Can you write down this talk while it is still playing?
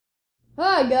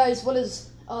Hi guys, what is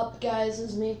up guys,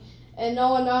 it's me. And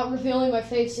no, I'm not revealing my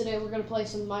face today. We're going to play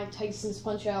some Mike Tyson's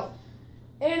Punch-Out.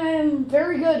 And I am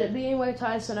very good at being Mike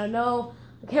Tyson. I know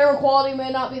the camera quality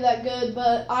may not be that good,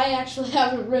 but I actually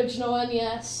have an original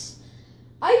NES.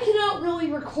 I cannot really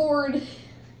record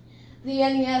the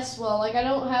NES well. Like, I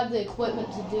don't have the equipment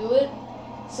to do it.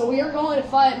 So we are going to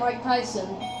fight Mike Tyson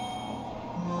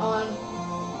on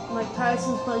Mike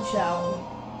Tyson's Punch-Out.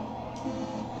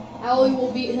 How he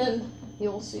will beat him,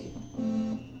 you will see.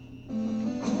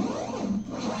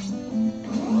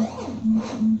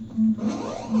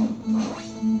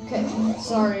 Okay,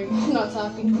 sorry, I'm not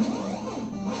talking.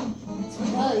 It's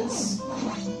because...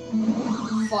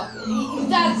 Fuck.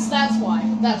 That's why.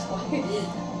 That's why.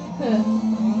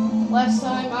 Last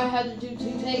time I had to do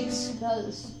 2 takes,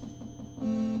 because...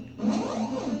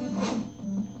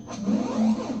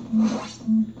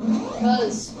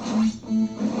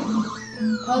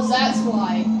 Because that's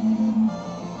why.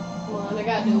 Come on, I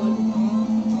gotta do it.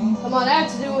 Come on, I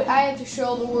have to do it. I have to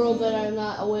show the world that I'm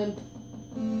not a wimp.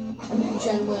 I'm a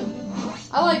gen wimp.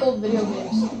 I like old video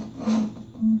games.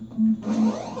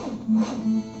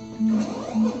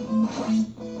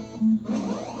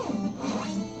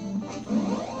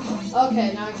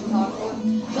 Okay, now I can talk more.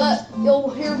 But you'll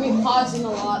hear me pausing a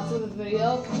lot through the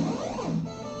video.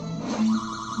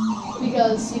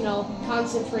 Because, you know,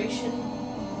 concentration.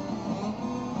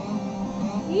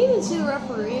 You can even see the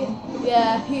referee.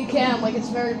 Yeah, you can. Like, it's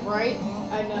very bright.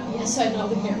 I know. Yes, I know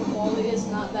the camera quality is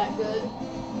not that good.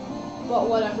 But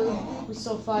whatever. We're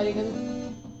still fighting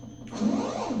him.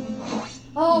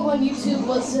 Oh, when YouTube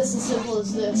was just as simple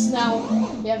as this. Now,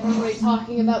 you have everybody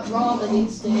talking about drama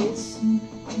these days.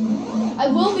 I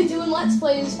will be doing Let's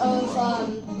Plays of,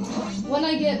 when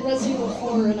I get Resident Evil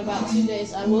 4 in about 2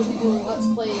 days, I will be doing Let's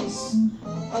Plays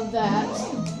of that.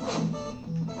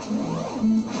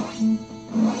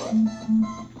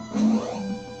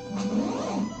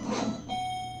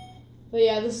 But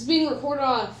yeah, this is being recorded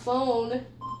on a phone. In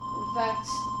fact,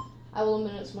 I will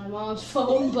admit it's my mom's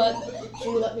phone, but she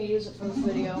let me use it for this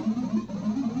video.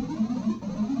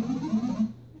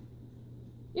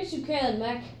 Yes, you can,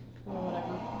 Mac. Or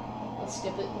whatever. Let's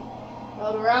skip it.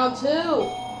 Go to round 2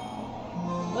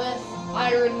 with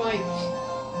Iron Mike.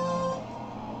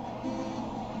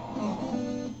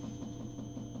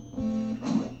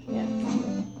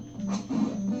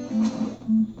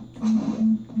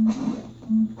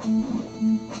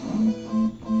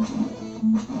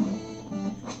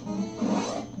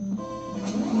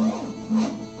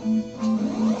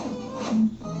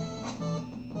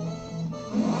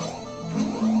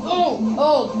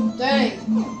 Oh, dang.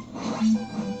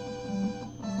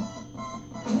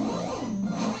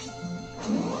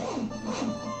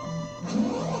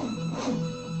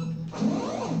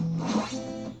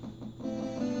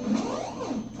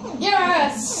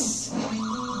 Yes!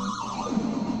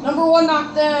 Number 1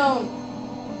 knockdown.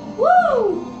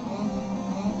 Woo!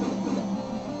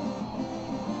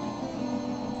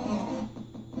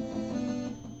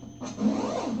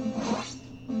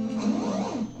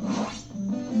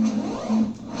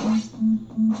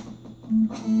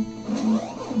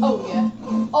 Oh yeah.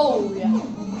 Oh yeah.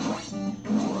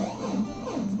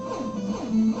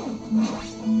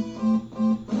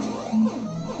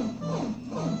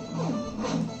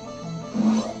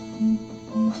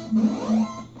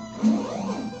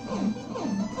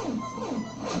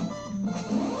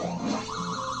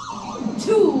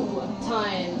 Two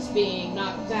times being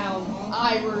knocked down.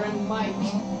 Iron Mike.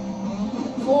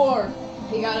 4.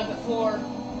 He got up at 4.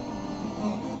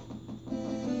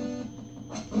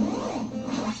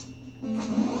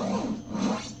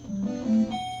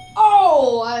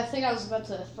 Oh, I think I was about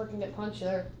to freaking get punched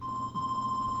there.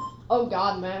 Oh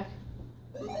God, Mac.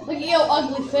 Look at your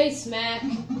ugly face, Mac.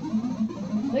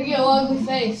 Look at your ugly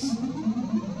face.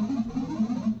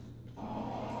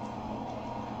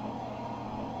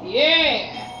 Yeah!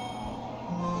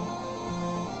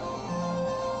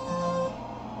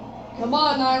 Come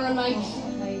on, Iron Mike.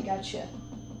 I gotcha.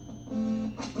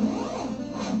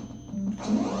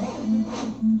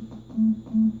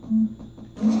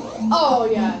 Oh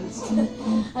yeah,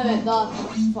 I meant that.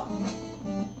 Fuck.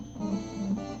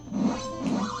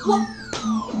 What?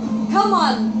 Come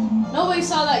on! Nobody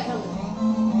saw that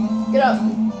coming. Get up.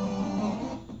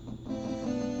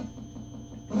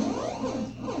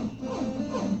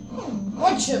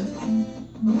 Punch him!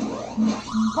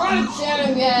 Punch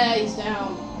him! Yeah, he's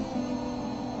down.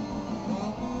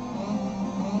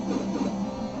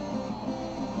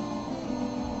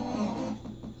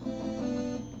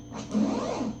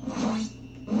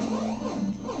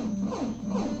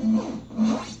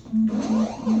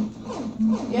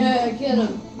 Yeah, get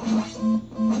him.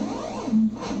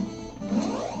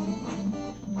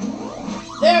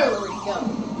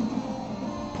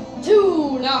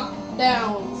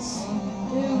 knockdowns.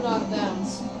 2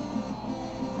 knockdowns.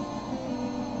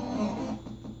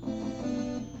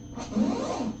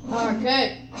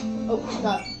 Okay. Oh,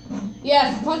 God.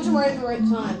 Yeah, punch him right at the right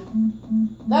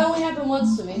time. That only happened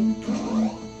once to me.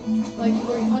 Like,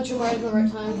 where you punch him right at the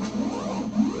right time.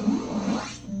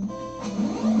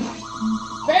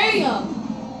 Bam!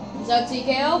 Is that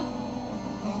TKO?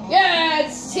 Yeah,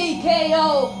 it's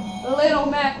TKO! The Little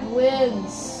Mac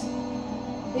wins.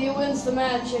 He wins the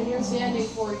match, and here's the ending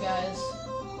for you guys.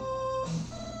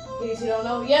 In case you don't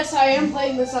know, yes, I am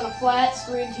playing this on a flat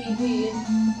screen TV.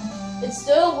 It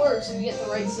still works if you get the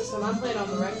right system. I'm playing on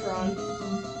the Retron.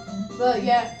 But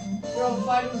yeah, they're all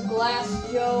fighting Glass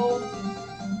Joe.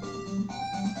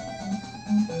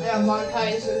 Yeah, Mike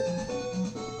Tyson.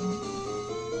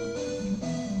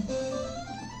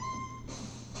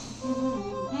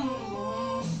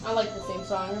 I like the theme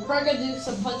song. I'm probably gonna do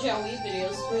some Punch Out Wii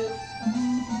videos too,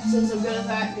 since I'm good at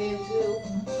that game too.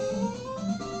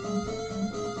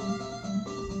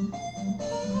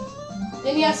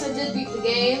 And yes, I did beat the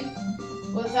game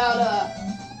without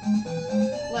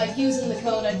like using the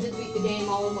code. I did beat the game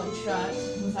all in one shot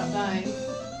without dying.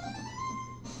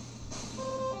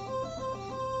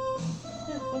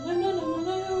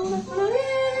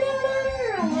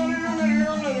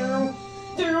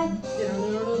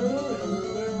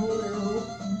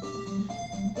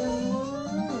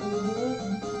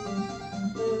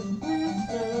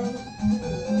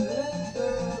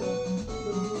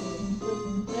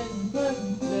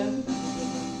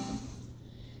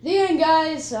 The end,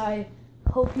 guys. I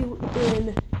hope you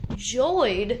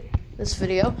enjoyed this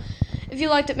video. If you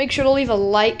liked it, make sure to leave a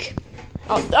like.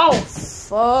 Oh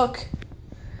fuck.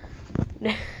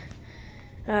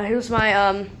 Here's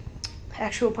my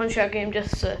actual Punch-Out game,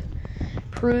 just to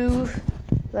prove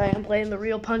that I am playing the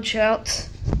real Punch-Out.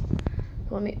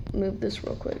 Let me move this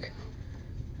real quick,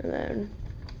 and then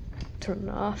turn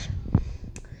it off.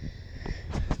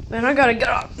 Man, I gotta get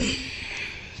up.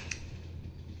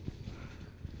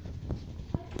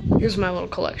 Here's my little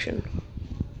collection.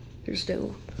 There's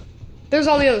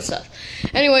all the other stuff.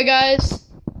 Anyway, guys,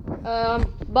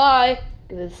 bye.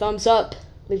 Give it a thumbs up.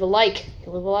 Leave a like.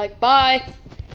 Bye.